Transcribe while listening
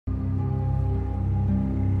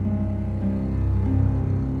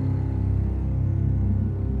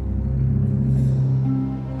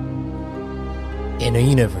In a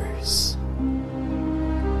universe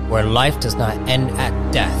where life does not end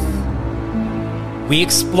at death, we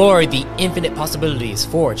explore the infinite possibilities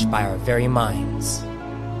forged by our very minds.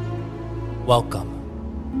 Welcome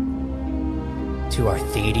to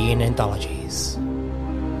Arthadian Anthologies.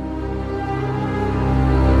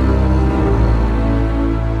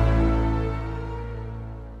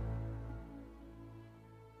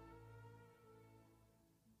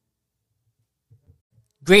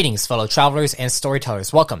 Greetings, fellow travelers and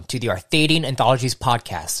storytellers. Welcome to the Arthadian Anthologies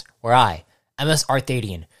podcast, where I, MS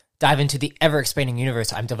Arthadian, dive into the ever-expanding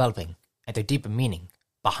universe I'm developing and the deeper meaning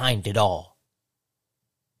behind it all.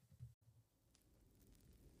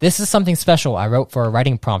 This is something special I wrote for a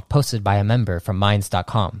writing prompt posted by a member from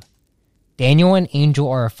Minds.com. Daniel and Angel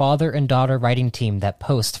are a father and daughter writing team that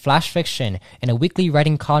post flash fiction in a weekly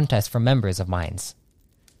writing contest for members of Minds.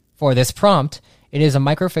 For this prompt, it is a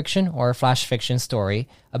microfiction or a flash fiction story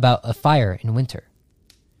about a fire in winter.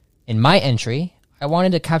 In my entry, I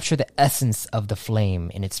wanted to capture the essence of the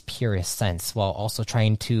flame in its purest sense while also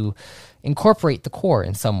trying to incorporate the core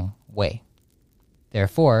in some way.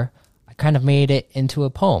 Therefore, I kind of made it into a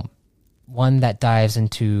poem, one that dives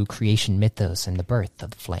into creation mythos and the birth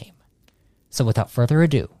of the flame. So without further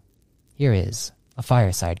ado, here is a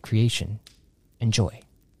Fireside Creation. Enjoy.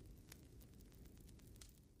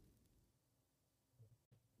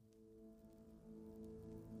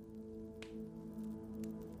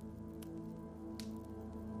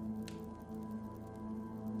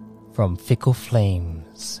 From fickle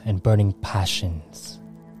flames and burning passions,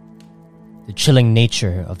 the chilling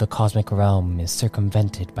nature of the cosmic realm is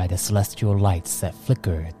circumvented by the celestial lights that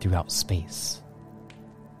flicker throughout space.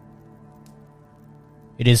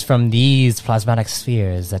 It is from these plasmatic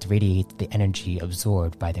spheres that radiate the energy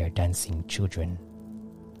absorbed by their dancing children,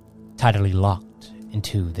 tidally locked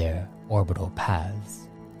into their orbital paths.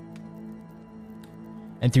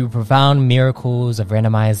 And through profound miracles of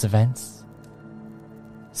randomized events,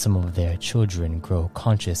 some of their children grow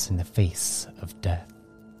conscious in the face of death.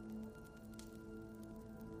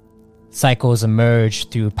 Cycles emerge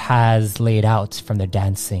through paths laid out from their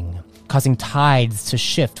dancing, causing tides to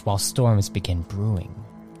shift while storms begin brewing.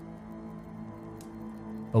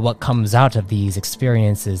 But what comes out of these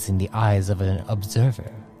experiences in the eyes of an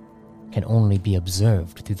observer can only be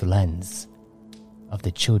observed through the lens of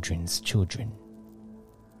the children's children.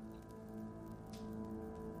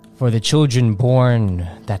 For the children born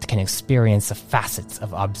that can experience the facets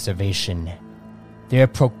of observation, their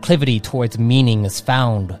proclivity towards meaning is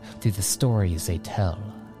found through the stories they tell.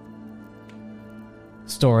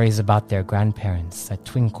 Stories about their grandparents that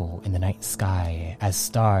twinkle in the night sky as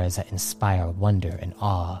stars that inspire wonder and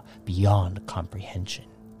awe beyond comprehension.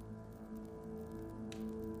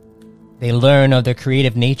 They learn of their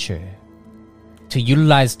creative nature, to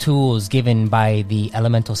utilize tools given by the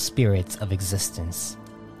elemental spirits of existence.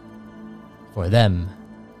 For them,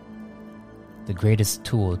 the greatest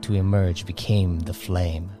tool to emerge became the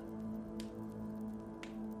flame,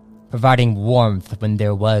 providing warmth when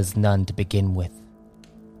there was none to begin with,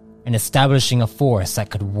 and establishing a force that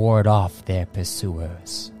could ward off their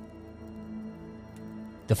pursuers.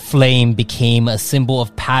 The flame became a symbol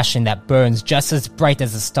of passion that burns just as bright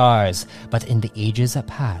as the stars, but in the ages that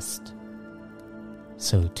passed,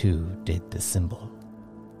 so too did the symbol.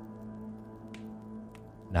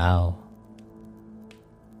 Now,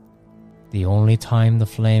 the only time the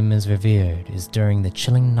flame is revered is during the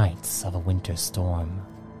chilling nights of a winter storm,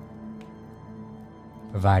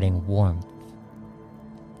 providing warmth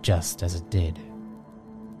just as it did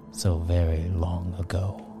so very long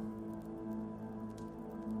ago.